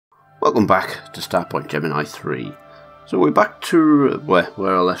Welcome back to Starpoint Gemini 3. So we're back to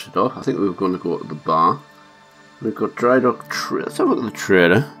where I left it off. I think we were going to go to the bar. We've got dry dock trader. Let's have a look at the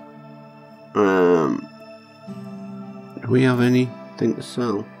trader. Do we have anything to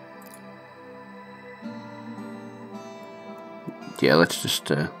sell? Yeah, let's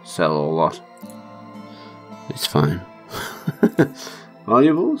just sell a lot. It's fine.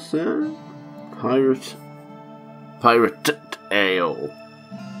 Valuables, pirate ale.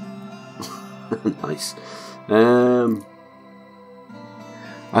 Nice. I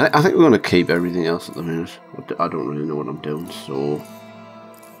think we're going to keep everything else at the minute. I don't really know what I'm doing, so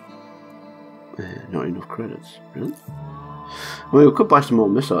not enough credits, really. I mean, we could buy some more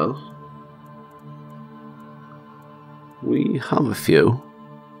missiles. We have a few.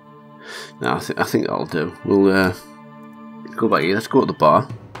 No, I think that'll do. We'll go back here. Let's go to the bar.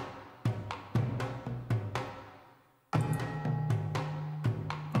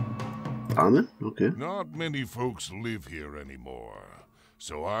 Barman? Okay. Not many folks live here anymore,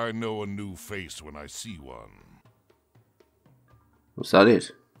 so I know a new face when I see one. What's that?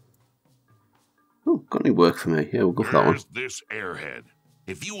 It? Oh, got any work for me? Yeah, we'll go for that one. There's this airhead.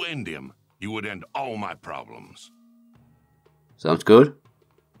 If you end him, you would end all my problems. Sounds good.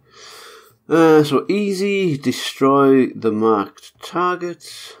 So easy, destroy the marked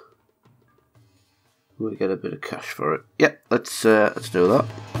targets. We get a bit of cash for it. Yeah, let's do that.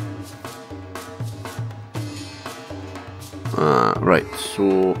 Right,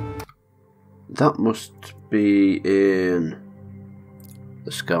 so that must be in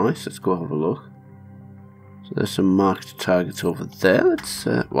the sky. So let's go have a look. So there's some marked targets over there. Let's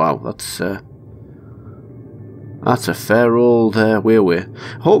wow, that's a fair old way. I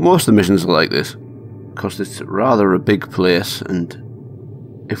hope most of the missions are like this, because it's rather a big place, and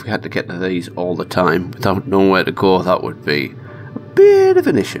if we had to get to these all the time without knowing where to go, that would be a bit of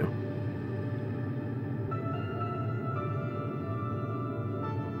an issue.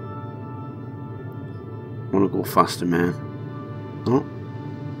 I want to go faster, man. Oh.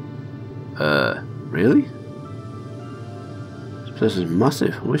 Really? This place is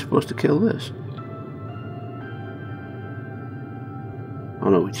massive. Are we supposed to kill this? Oh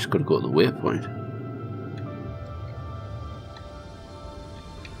no, we just got to go to the waypoint.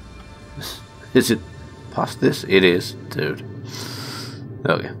 Is it past this? It is, dude.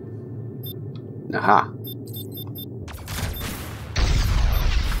 Okay. Aha.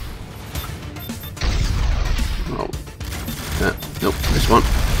 Oh. Nope, this one.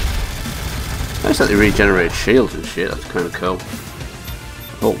 Nice that they regenerate shields and shit, that's kind of cool. I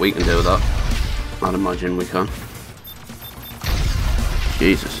hope we can do that. I'd imagine we can.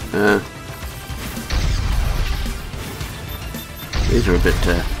 Jesus. These are a bit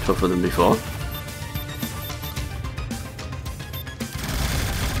tougher than before.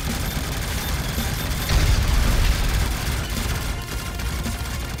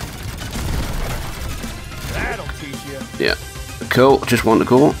 That'll teach you. Yeah. Cool. Just want to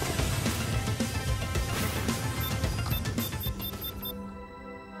go.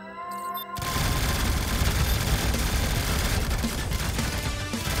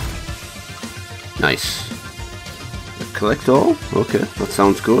 Nice. Collect all? Okay, that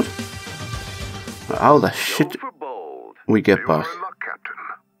sounds good. How the shit we get back? You are in luck, Captain.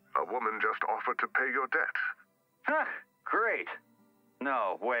 A woman just offered to pay your debt. Huh, great.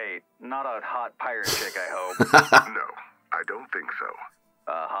 No, wait, not a hot pirate chick, I hope. No, I don't think so.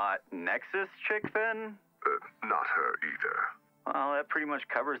 A hot Nexus chick, then? Not her either. Well, that pretty much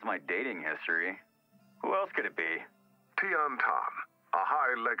covers my dating history. Who else could it be? Tian Tan, a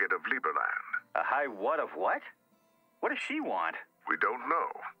high-legate of Lieberland. A high what of what? What does she want? We don't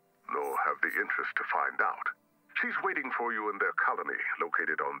know, nor have the interest to find out. She's waiting for you in their colony,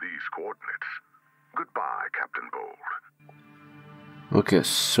 located on these coordinates. Goodbye, Captain Bold. Okay,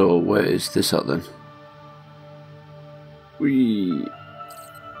 so where is this at then?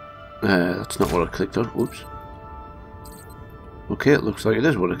 That's not what I clicked on. Whoops. Okay, it looks like it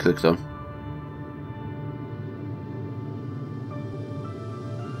is what I clicked on.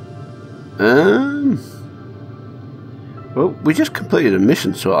 Well, we just completed a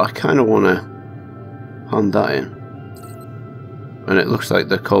mission, so I kind of want to hand that in. And it looks like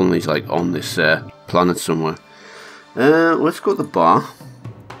the colony's like on this planet somewhere. Let's go to the bar.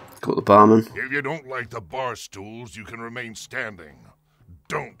 Go to the barman. If you don't like the bar stools, you can remain standing.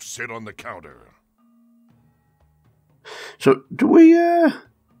 Don't sit on the counter. So, do we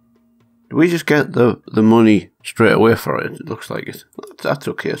just get the money straight away for it? It looks like it. That's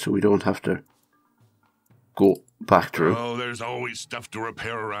okay, so we don't have to go back through. Oh, there's always stuff to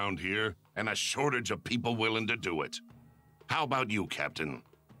repair around here, and a shortage of people willing to do it. How about you, Captain?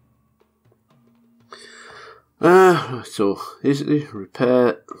 So, easily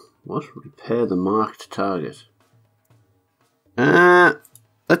repair... What? Repair the marked target.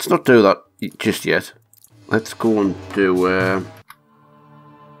 Let's not do that just yet. Let's go and do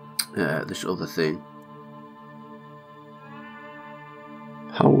this other thing.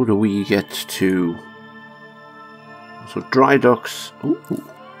 How do we get to... So, dry docks... Ooh.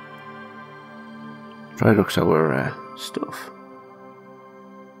 Dry docks our stuff.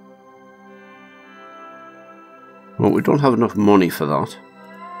 Well, we don't have enough money for that.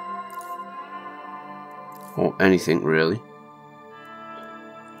 Or anything, really.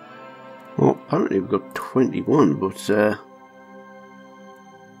 Well, apparently we've got 21, but I'm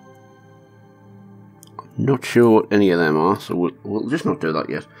not sure what any of them are, so we'll just not do that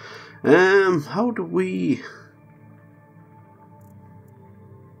yet. How do we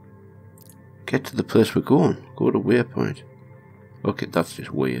get to the place we're going? Go to waypoint. Okay, that's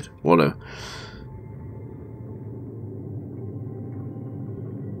just weird. Whatever.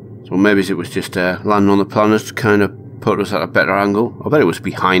 So maybe it was just landing on the planet to kind of put us at a better angle. I bet it was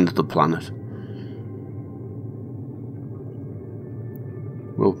behind the planet.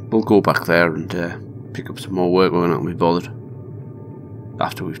 We'll go back there and pick up some more work. We're not going to be bothered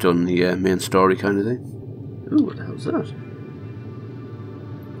after we've done the main story kind of thing. Ooh, what the hell's that?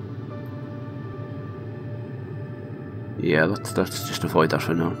 Yeah, let's just avoid that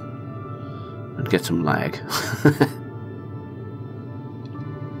for now and get some lag.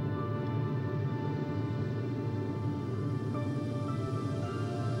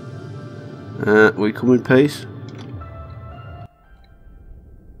 We come in peace.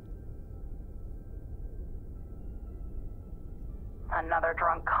 Another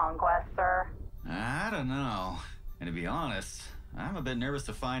drunk conquest, sir? I don't know. And to be honest, I'm a bit nervous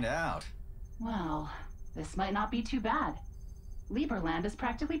to find out. Well, this might not be too bad. Lieberland is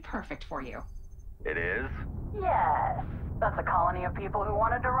practically perfect for you. It is? Yes. That's a colony of people who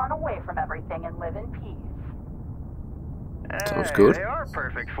wanted to run away from everything and live in peace. Sounds good. They are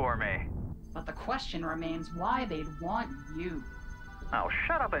perfect for me. But the question remains why they'd want you. Oh,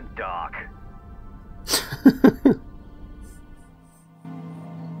 shut up and dock.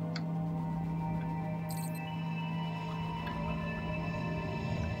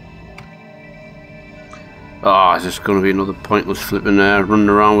 Ah, is this going to be another pointless flipping running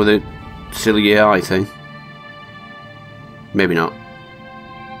around with a silly AI thing? Maybe not.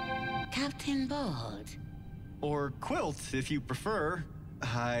 Captain Bold. Or Quilt, if you prefer.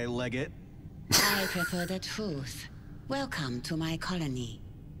 Hi, Leggett. I prefer the truth. Welcome to my colony.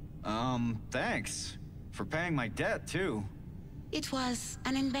 Thanks. For paying my debt, too. It was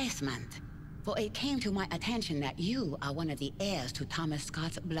an investment, for it came to my attention that you are one of the heirs to Thomas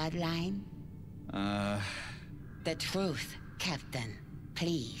Scott's bloodline. The truth, Captain.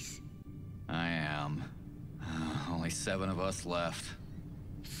 Please. I am. Only 7 of us left.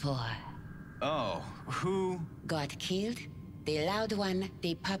 4. Oh, who? Got killed? The loud one,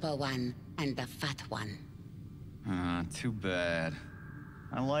 the purple one, and the fat one. Too bad.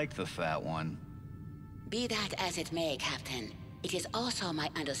 I like the fat one. Be that as it may, Captain, it is also my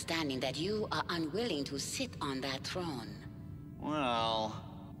understanding that you are unwilling to sit on that throne. Well...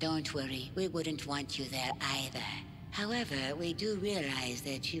 Don't worry, we wouldn't want you there either. However, we do realize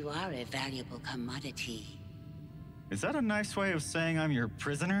that you are a valuable commodity. Is that a nice way of saying I'm your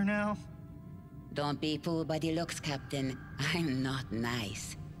prisoner now? Don't be fooled by the looks, Captain. I'm not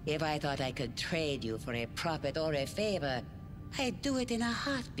nice. If I thought I could trade you for a profit or a favor, I'd do it in a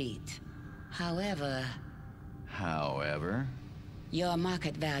heartbeat. However... Your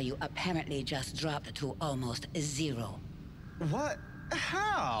market value apparently just dropped to almost 0. What?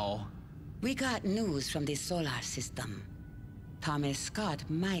 How? We got news from the solar system. Thomas Scott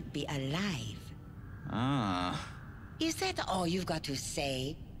might be alive. Is that all you've got to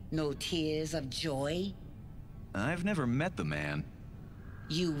say? No tears of joy? I've never met the man.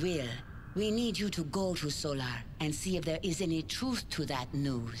 You will. We need you to go to Solar and see if there is any truth to that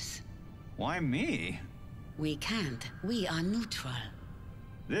news. Why me? We can't. We are neutral.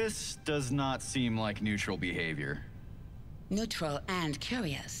 This does not seem like neutral behavior. Neutral and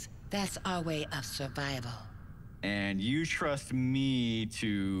curious. That's our way of survival. And you trust me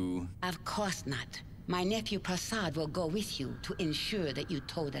to... Of course not. My nephew Prasad will go with you to ensure that you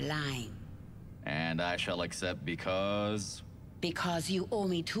toe the line. And I shall accept because... Because you owe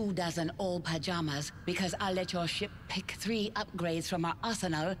me 24 old pajamas, because I'll let your ship pick 3 upgrades from our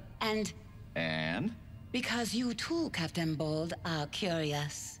arsenal, and... And? Because you too, Captain Bold, are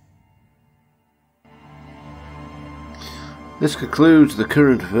curious. This concludes the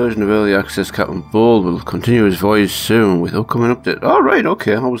current version of Early Access. Captain Bold will continue his voyage soon with upcoming update. Alright,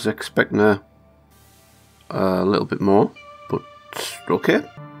 okay, I was expecting a a little bit more, but okay.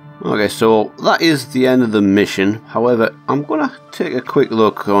 Okay, so that is the end of the mission. However, I'm gonna take a quick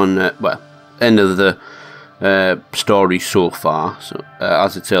look on well, end of the story so far. So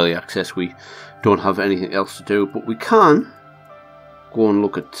as it's early access, we don't have anything else to do, but we can go and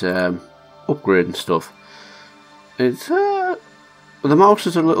look at upgrading stuff. It's the mouse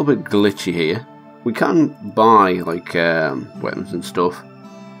is a little bit glitchy here. We can buy like weapons and stuff,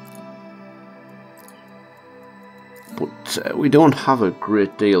 but we don't have a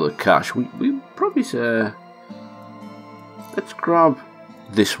great deal of cash. We probably say let's grab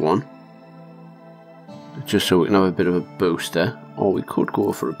this one just so we can have a bit of a booster, or we could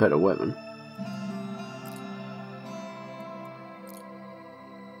go for a better weapon.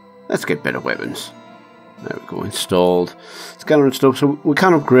 Let's get better weapons. There we go, installed. Scanner and stuff, so we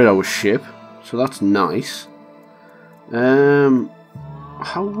can upgrade our ship, so that's nice.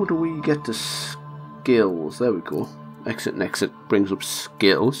 How do we get the skills? There we go. Exit and exit brings up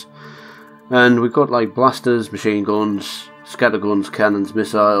skills. And we've got like blasters, machine guns, scatterguns, cannons,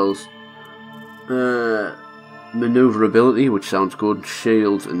 missiles, maneuverability, which sounds good,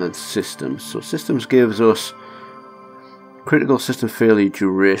 shields, and then systems. So systems gives us critical system failure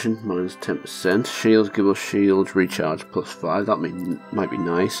duration minus 10%. Shields give us shields recharge plus 5. That might be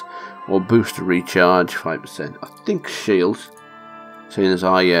nice. Or booster recharge 5%. I think shields, seeing as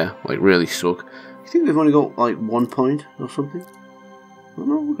I like really suck. I think we've only got like 1 point or something. Oh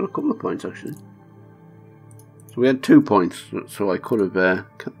no, we've got a couple of points actually. So we had 2 points, so I could have.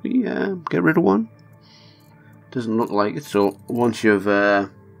 Can we get rid of one? Doesn't look like it. So once you've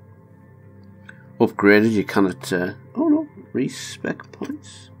upgraded, you cannot. Oh no, respec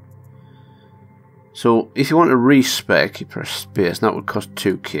points. So if you want to respec, you press space, and that would cost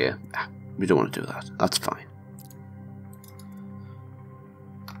 2k. We don't want to do that. That's fine.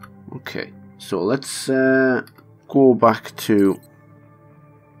 Okay, so let's go back to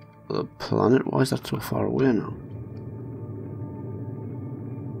the planet. Why is that so far away now?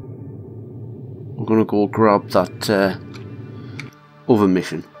 We're gonna go grab that other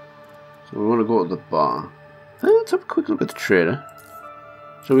mission. So we want to go to the bar. Let's have a quick look at the trader.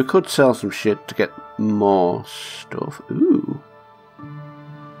 So we could sell some shit to get more stuff. Ooh.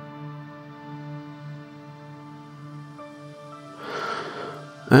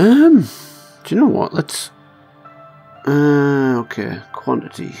 Do you know what? Let's. Okay,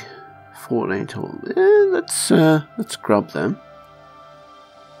 quantity 14 total. Let's grab them.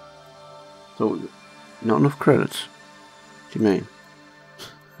 So, not enough credits. What do you mean?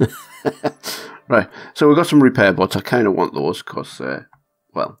 Right, so we've got some repair bots. I kind of want those because,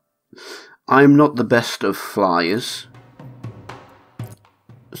 well, I'm not the best of flyers,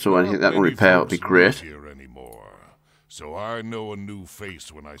 so anything that can repair would be great. Here anymore, so I know a new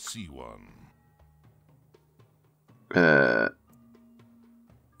face when I see one.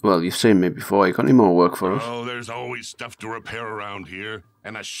 Well, you've seen me before. You got any more work for us? Oh, there's always stuff to repair around here,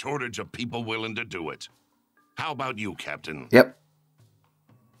 and a shortage of people willing to do it. How about you, Captain? Yep.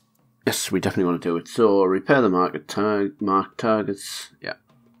 Yes, we definitely want to do it. So, repair the mark targets. Yeah.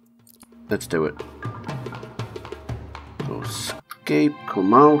 Let's do it. So, escape,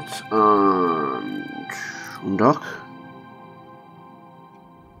 come out, and undock.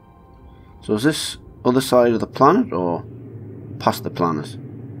 So, is this other side of the planet, or past the planet?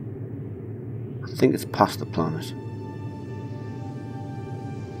 I think it's past the planet.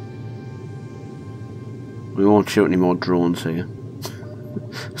 We won't shoot any more drones here.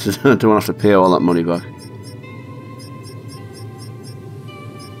 So I don't have to pay all that money back.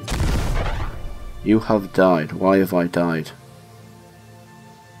 You have died. Why have I died?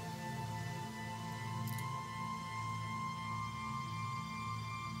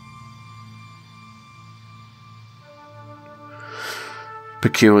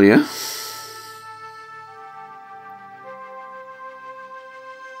 Peculiar.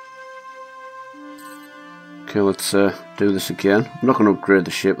 Okay, let's do this again. I'm not going to upgrade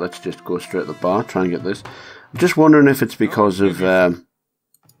the ship, let's just go straight to the bar, try and get this. I'm just wondering if it's because of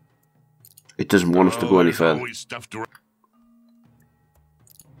it doesn't want us to go any further.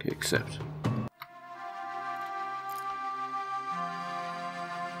 Okay, accept.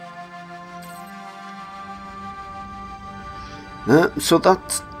 So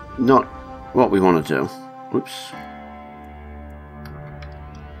that's not what we want to do. Whoops.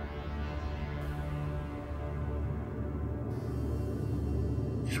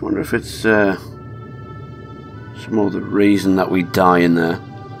 Just wonder if it's some other reason that we die in there.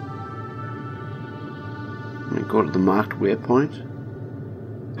 Let me go to the marked waypoint.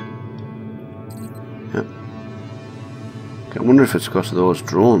 Yep. Okay, I wonder if it's because of those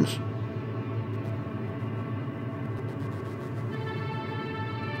drones.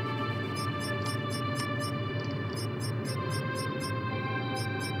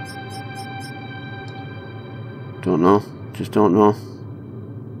 Don't know. Just don't know.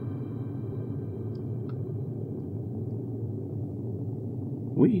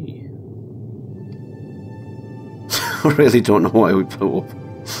 Wee. I really don't know why we blew up.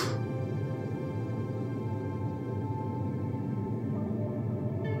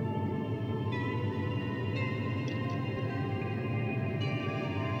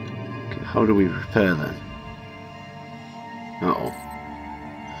 Okay, how do we repair then? Uh-oh.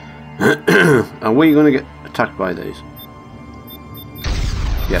 Are we going to get attacked by these?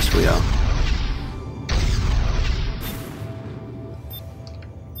 Yes, we are.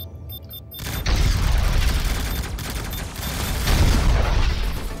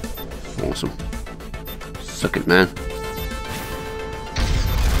 Awesome. Suck it, man.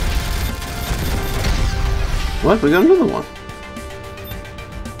 What? We got another one.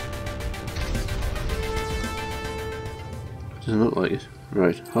 Doesn't look like it.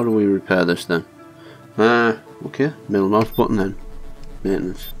 Right, how do we repair this then? Okay, middle mouse button then.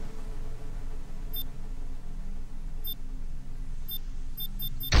 Maintenance.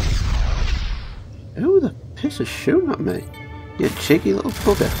 Who the piss is shooting at me? You cheeky little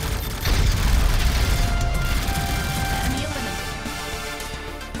bugger.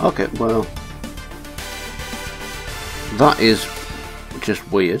 Okay, well, that is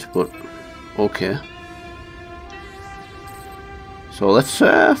just weird, but okay. So let's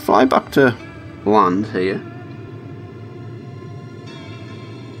fly back to land here.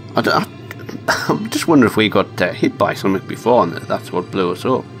 I'm just wondering if we got hit by something before and that's what blew us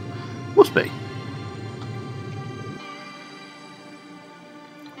up. Must be.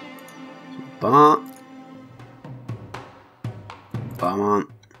 Bam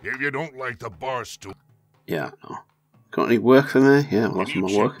on. If you don't like the bar stool... Yeah, no. Got any work for me? Yeah, well, that's Can my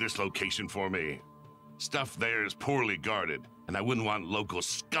you work. check this location for me? Stuff there is poorly guarded, and I wouldn't want local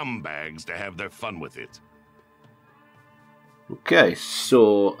scumbags to have their fun with it. Okay,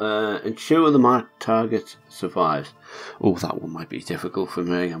 so ensure the marked target survives. Oh, that one might be difficult for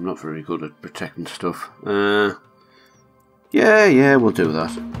me. I'm not very good at protecting stuff. Yeah, we'll do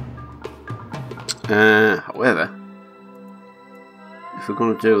that. However, if we're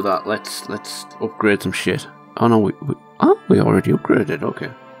going to do that, let's upgrade some shit. Oh no, we already upgraded.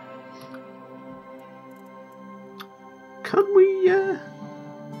 Okay. Can we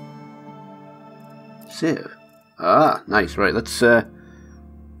save? Ah, nice. Right, let's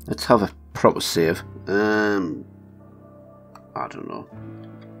have a proper save. I don't know.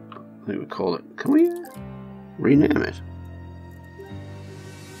 I think we call it. Can we rename it?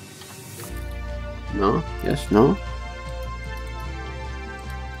 No. Yes. No.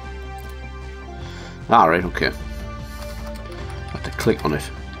 Alright, okay. Have to click on it.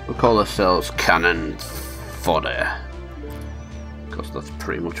 We'll call ourselves Cannon Fodder. Because that's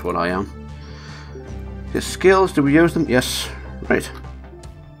pretty much what I am. His skills, do we use them? Yes. Right.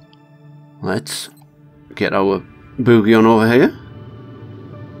 Let's get our boogie on over here.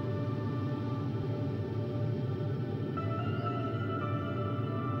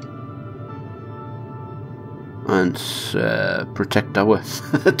 And protect our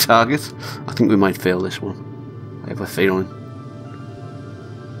target. I think we might fail this one. I have a feeling.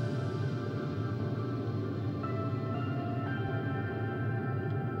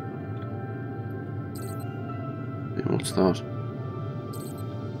 What's that?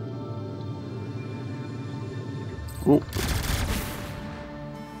 Oh.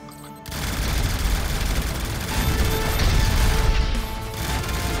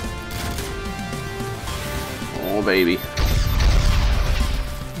 Oh, baby.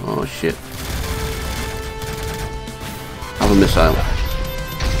 Oh, shit. Have a missile.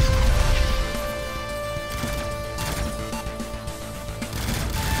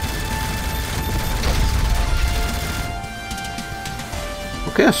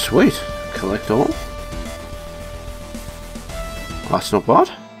 Okay, sweet. Collect all. That's not bad.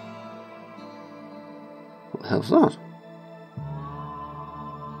 What the hell's that?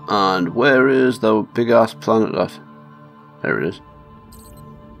 And where is the big ass planet at? There it is.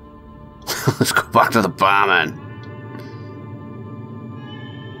 Let's go back to the barman.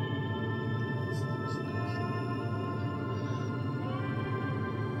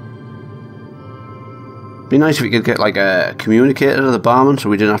 Be nice if we could get like a communicator to the barman so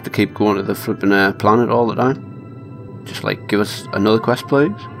we didn't have to keep going to the flipping planet all the time. Just like give us another quest,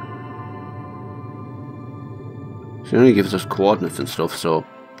 please. She only gives us coordinates and stuff, so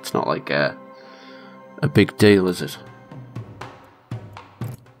it's not like a big deal, is it?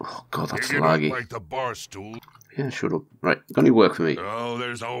 Oh god, that's laggy. Like the bar stool. Yeah, shut up. Right, got any work for me? Oh,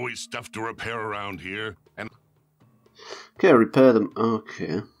 there's always stuff to repair around here, and okay, repair them.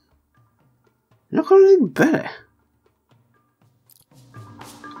 Okay. You're not got anything better.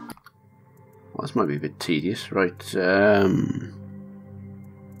 this might be a bit tedious. Right,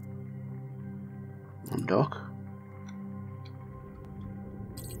 undock.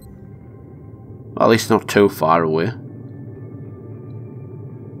 Well, at least not too far away.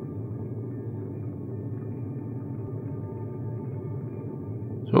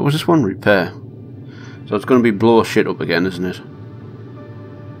 So it was just one repair. So it's going to be blow shit up again, isn't it?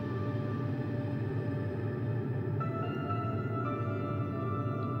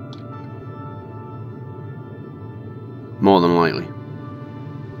 More than likely.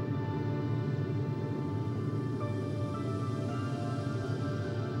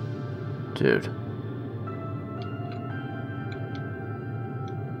 Dude.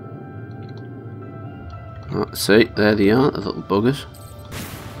 Oh, see, there they are, the little buggers.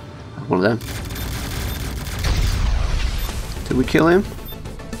 One of them. Did we kill him?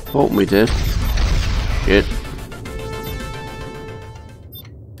 Oh, we did. Shit.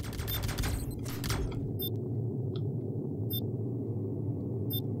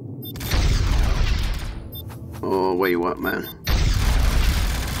 Oh, where you at, man?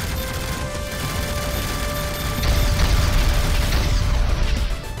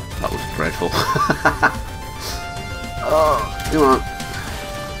 That was dreadful. Oh, come on.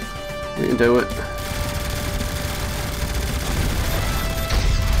 We can do it.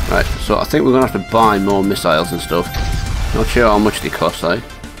 Right, so I think we're going to have to buy more missiles and stuff. Not sure how much they cost, though.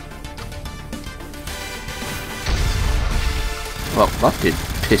 Well, that did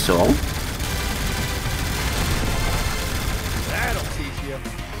piss all. That'll teach you.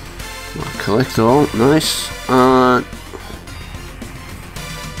 Collect all, nice. And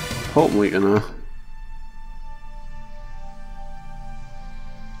hope we can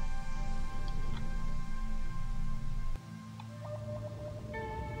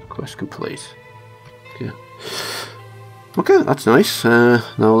quest complete. Okay. Okay, that's nice. Now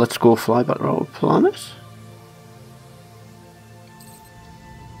let's go fly back to our planet.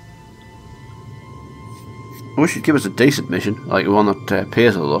 I wish it'd give us a decent mission, like one that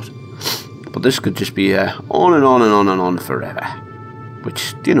pays a lot. But this could just be on and on and on and on forever.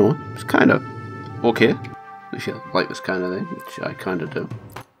 Which, you know, is kind of okay. If you like this kind of thing, which I kind of do.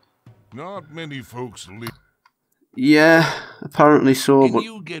 Not many folks live. Yeah, apparently so, Can but...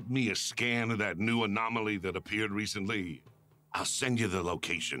 you get me a scan of that new anomaly that appeared recently? I'll send you the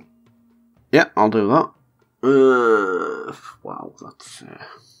location. Yeah, I'll do that. Wow, that's...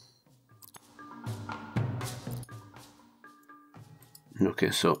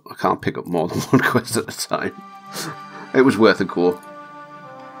 Okay, so I can't pick up more than one quest at a time. It was worth a go.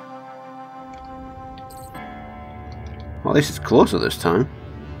 Well, at least it's closer this time.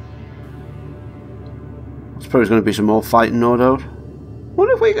 I suppose there's going to be some more fighting, no doubt. What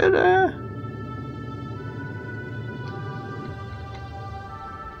if we could...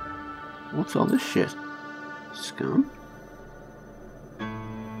 What's all this shit? Scam?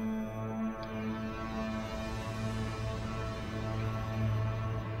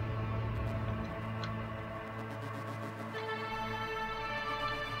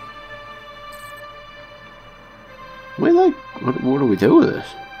 Wait, like, what do we do with this?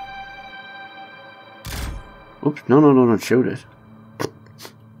 Oops, no, shoot it.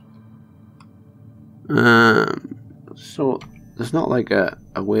 So, there's not like a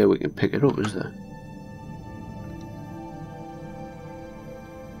way we can pick it up, is there?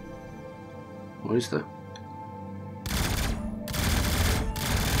 What is there?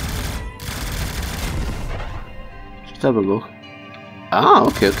 Just have a look. Ah,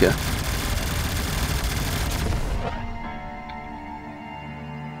 okay.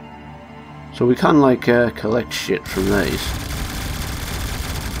 So we can like collect shit from these.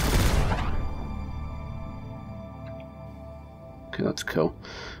 Okay, that's cool.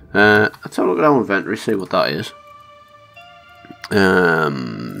 Let's have a look at our inventory, see what that is.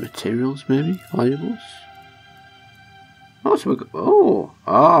 Materials, maybe? Valuables? Oh, so we could,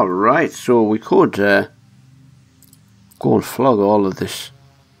 right. So we could go and flog all of this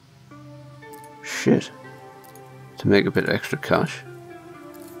shit to make a bit of extra cash.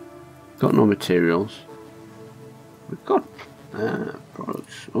 Got no materials. We've got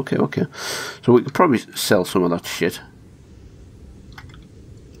products. Okay. So we could probably sell some of that shit.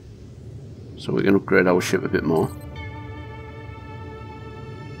 So we can upgrade our ship a bit more.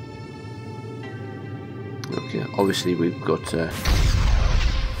 Okay, obviously we've got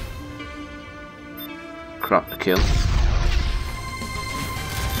crap to kill.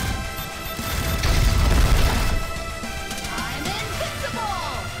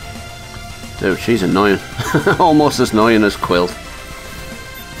 Dude, she's annoying. Almost as annoying as Quilt.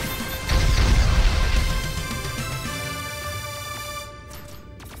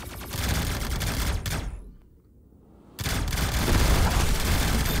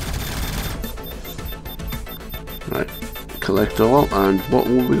 collect all. And what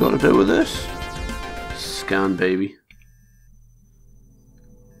will we got to do with this? Scan, baby.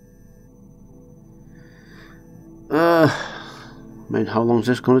 I mean, how long is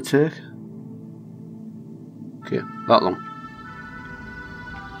this going to take? Okay, that long.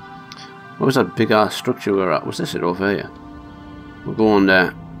 What was that big ass structure we were at? Was this it over here? We'll go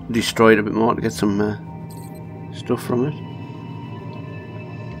and destroy it a bit more to get some stuff from it.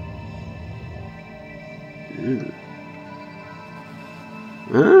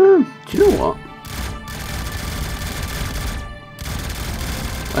 Do you know what?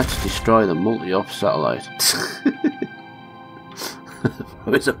 Let's destroy the multi-op satellite.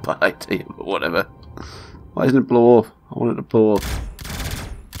 It's a bad idea, but whatever. Why doesn't it blow up? I want it to blow up.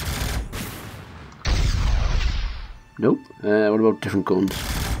 Nope. What about different guns?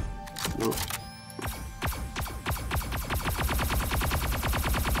 No.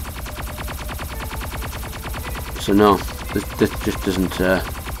 So no, this just doesn't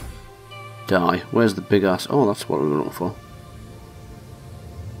die. Where's the big ass? Oh, that's what we were looking for.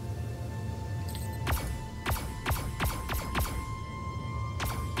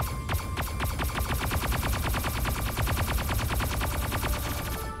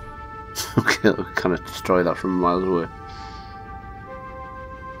 Okay, we kind of destroy that from miles away.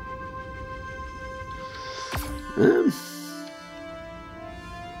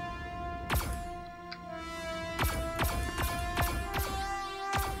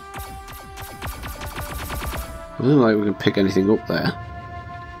 It doesn't look like we can pick anything up there.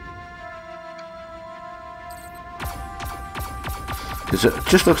 Because it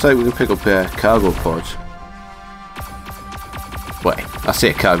just looks like we can pick up cargo pods. Wait, I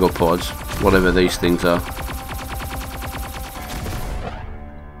say cargo pods, whatever these things are.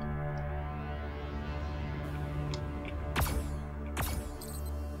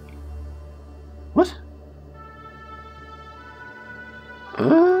 What?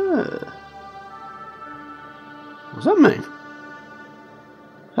 What does that mean? Is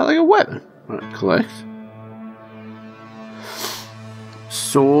that like a weapon? Right, collect.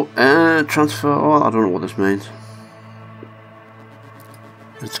 So, transfer all. I don't know what this means.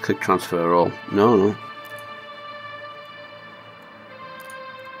 Let's click transfer all. No.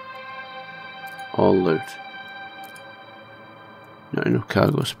 All loot. Not enough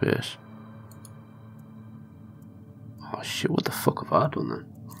cargo space. Oh shit, what the fuck have I done then?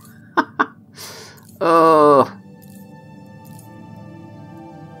 Oh.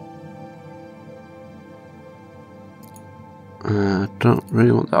 I don't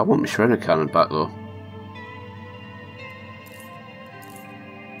really want that. I want my shredder cannon back though.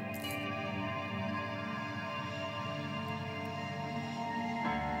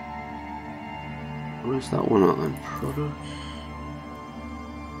 Where's that one at then? Products.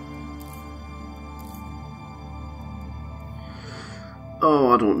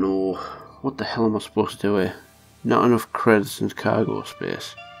 Oh, I don't know. What the hell am I supposed to do here? Not enough credits and cargo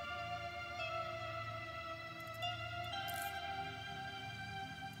space.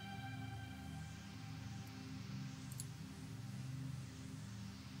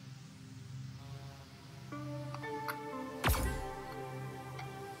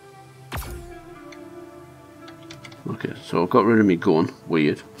 Okay, so I've got rid of my gun.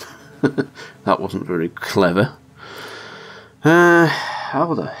 Weird. That wasn't very clever.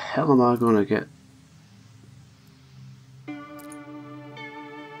 How the hell am I going to get...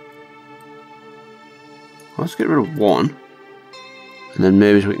 Let's get rid of one. And then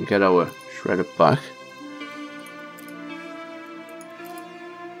maybe we can get our shredder back.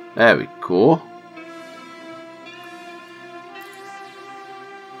 There we go.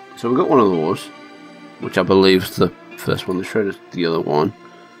 So we got one of those, which I believe is the first one. The shredder's the other one.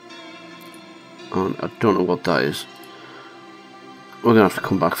 And I don't know what that is. We're going to have to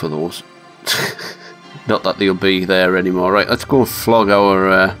come back for those. Not that they'll be there anymore. Right, let's go and flog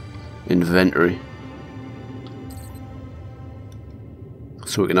our inventory.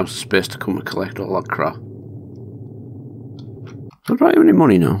 So we can have some space to come and collect all that crap. So do I have any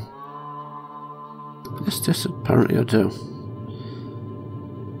money now? Yes, apparently I do.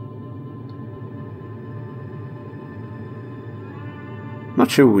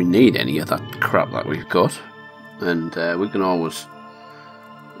 Not sure we need any of that crap that we've got. And we can always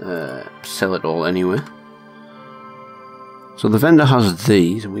sell it all anyway. So the vendor has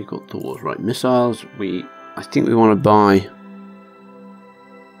these and we got those. Right, missiles, I think we want to buy...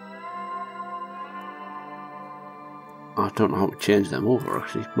 I don't know how to change them over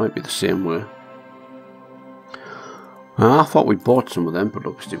actually. It might be the same way. I thought we bought some of them, but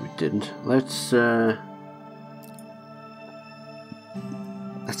obviously we didn't. Let's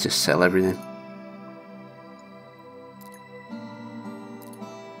just sell everything.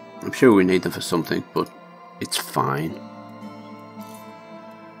 I'm sure we need them for something, but it's fine.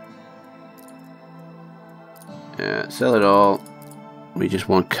 Yeah, sell it all. We just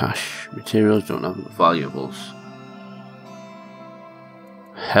want cash. Materials don't have valuables.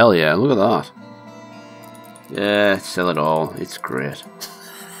 Hell yeah, look at that. Yeah, sell it all. It's great.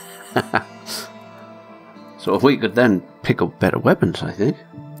 So we could then pick up better weapons, I think.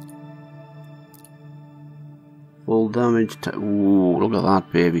 Full damage. Ooh, look at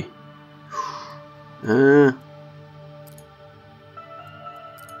that, baby. Not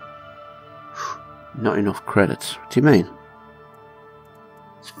enough credits. What do you mean?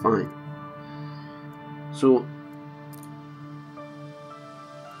 It's fine. So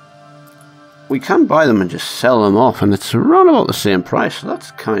we can buy them and just sell them off, and it's around about the same price. So that's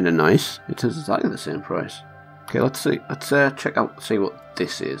kind of nice. It is exactly the same price. Okay, let's see. Let's check out, see what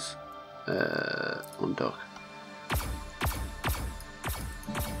this is. Undock.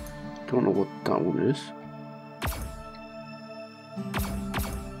 Don't know what that one is.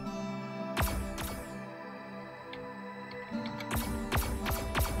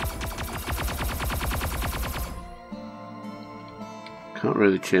 Can't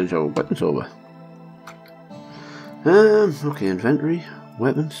really change our weapons over. Okay, inventory,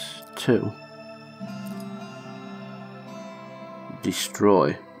 weapons, 2.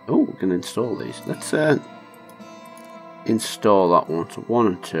 Destroy. Oh, we can install these. Let's install that one. So 1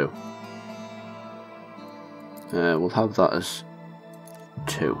 and 2. We'll have that as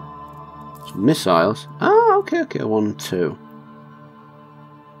 2. So missiles. Ah, okay, 1 and 2.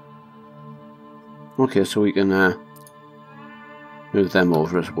 Okay, so we can move them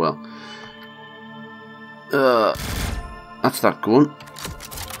over as well. That's that gun.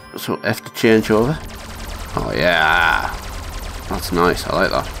 So F to change over. Oh yeah, that's nice. I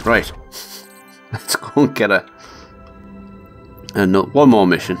like that. Right, let's go and get one more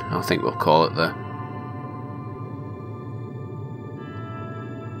mission. I think we'll call it there.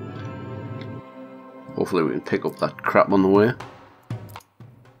 Hopefully we can pick up that crap on the way.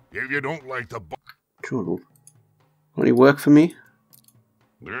 If you don't like the... Shut up. Got any work for me?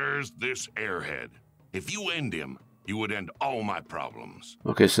 There's this airhead. If you end him, you would end all my problems.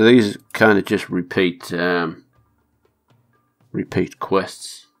 Okay, so these kind of just repeat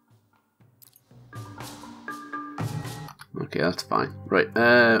quests. Okay, that's fine. Right,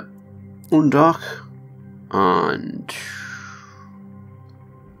 undock, and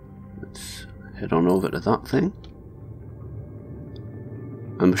let's head on over to that thing.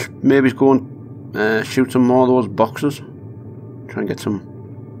 And maybe go and shoot some more of those boxes. Try and get some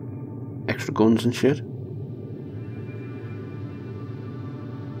extra guns and shit.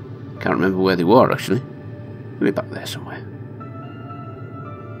 Can't remember where they were actually. Maybe back there somewhere.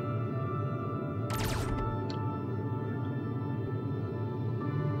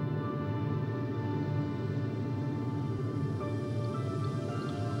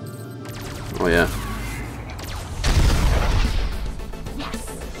 Oh yeah.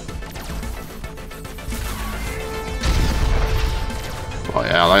 Oh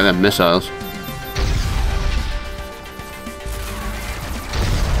yeah, I like them missiles.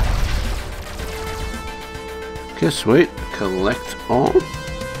 Okay, sweet. Collect all.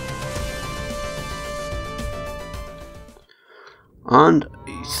 And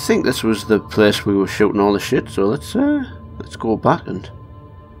I think this was the place we were shooting all the shit, so let's go back and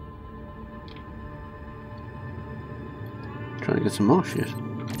try and get some more shit.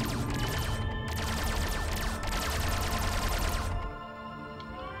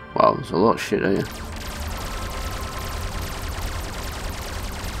 Wow, there's a lot of shit here.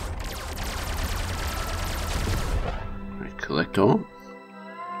 Right, collect all.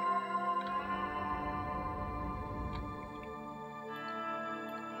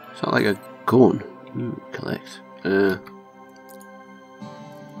 Is that like a gun? Ooh, collect.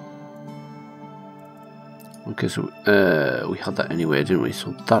 Okay, so we had that anyway, didn't we?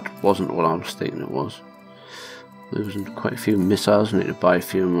 So that wasn't what I was thinking it was. Losing quite a few missiles, I need to buy a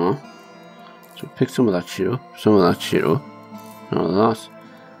few more. So pick some of that shit up, some of that shit up, all of that,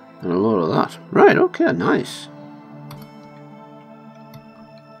 and a lot of that. Right, okay, nice.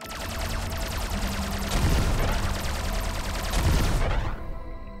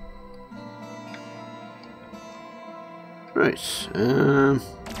 Right, just a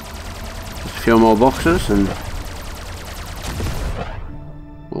few more boxes and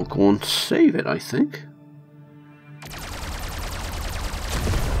we'll go and save it, I think.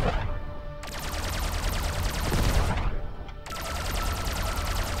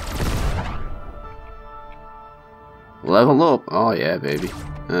 Level up. Oh yeah, baby.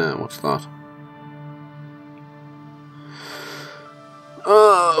 What's that?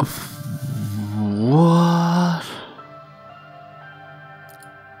 What?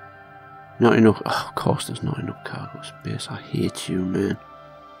 Not enough. Oh, of course, there's not enough cargo space. I hate you, man.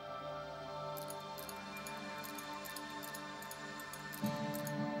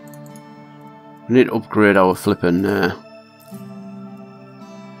 We need to upgrade our flipping.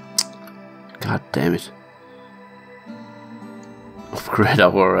 God damn it. Upgrade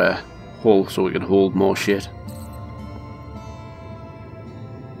our hull so we can hold more shit.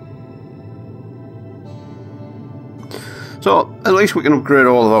 So, at least we can upgrade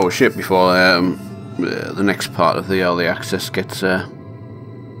all of our ship before the next part of the early access gets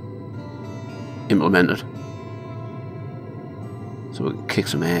implemented. So we can kick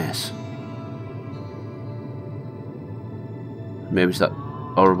some ass. Maybe it's that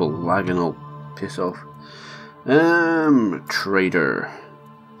horrible lag and I'll piss off. Trader.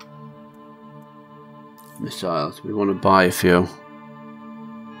 Missiles. We want to buy a few.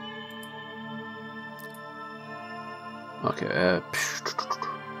 Okay,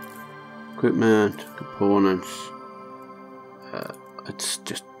 equipment, components, let's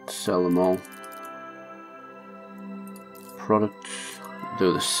just sell them all. Products,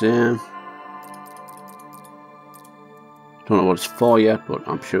 do the same. Don't know what it's for yet, but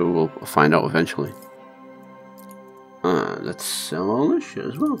I'm sure we'll find out eventually. Let's sell all this shit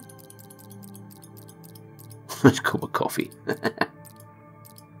as well. Let's cup of coffee.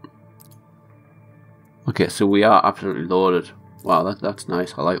 Okay, so we are absolutely loaded. Wow, that's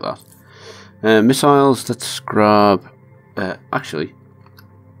nice. I like that. Missiles, let's grab... actually...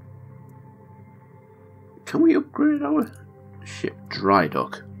 Can we upgrade our ship? Dry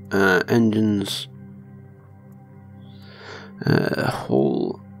dock. Engines...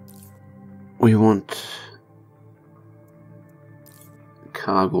 hull... We want...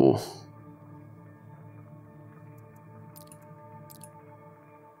 cargo...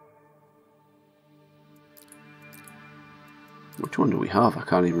 Which one do we have? I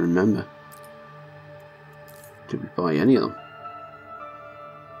can't even remember. Did we buy any of them?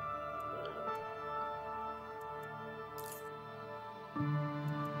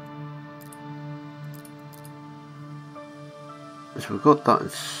 So we've got that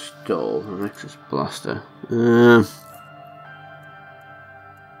installed, an Nexus blaster.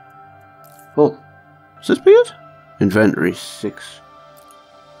 Oh, is this be it? Inventory 6.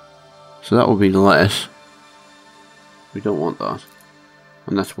 So that would be less. We don't want that.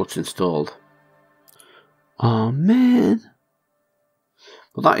 And that's what's installed. Oh man.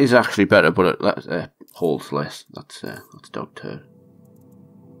 Well, that is actually better, but it holds less. That's dog turd.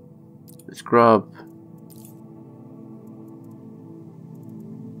 Let's grab...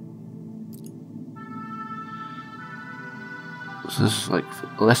 So this is like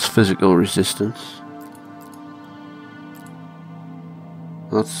less physical resistance.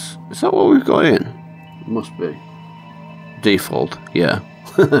 Is that what we've got in? It must be. Default, yeah.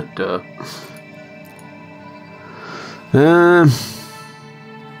 Duh.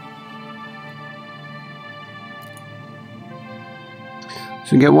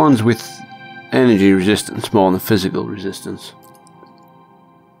 So you get ones with energy resistance more than physical resistance.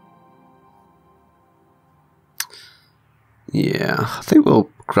 Yeah, I think we'll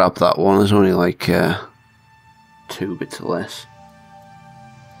grab that one. There's only like 2 bits less.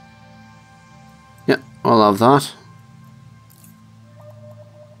 Yeah, I'll have that.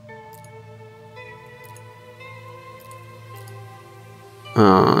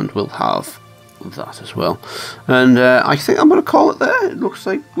 And we'll have that as well. And I think I'm going to call it there. It looks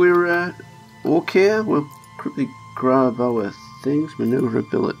like we're okay. We'll quickly grab our things.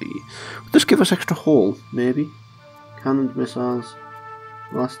 Maneuverability. Will this give us extra hull, maybe? Cannons, missiles,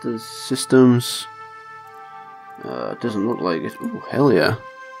 blasters, systems. It doesn't look like it. Oh, hell yeah.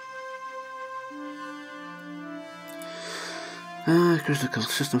 Critical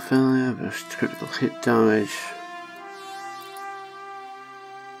system failure, critical hit damage.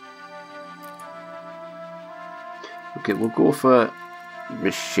 Okay, we'll go for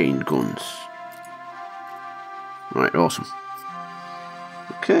machine guns. Right, awesome.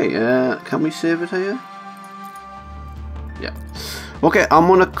 Okay, can we save it here? Yeah. Okay, I'm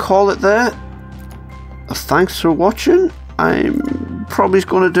gonna call it there. Thanks for watching. I'm probably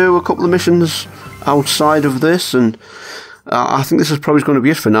going to do a couple of missions outside of this, and I think this is probably going to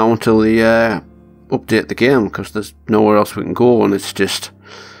be it for now until they update the game, because there's nowhere else we can go, and it's just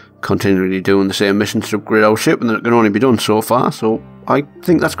continually doing the same missions to upgrade our ship, and it can only be done so far. So I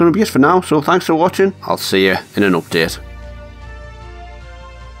think that's going to be it for now. So thanks for watching. I'll see you in an update.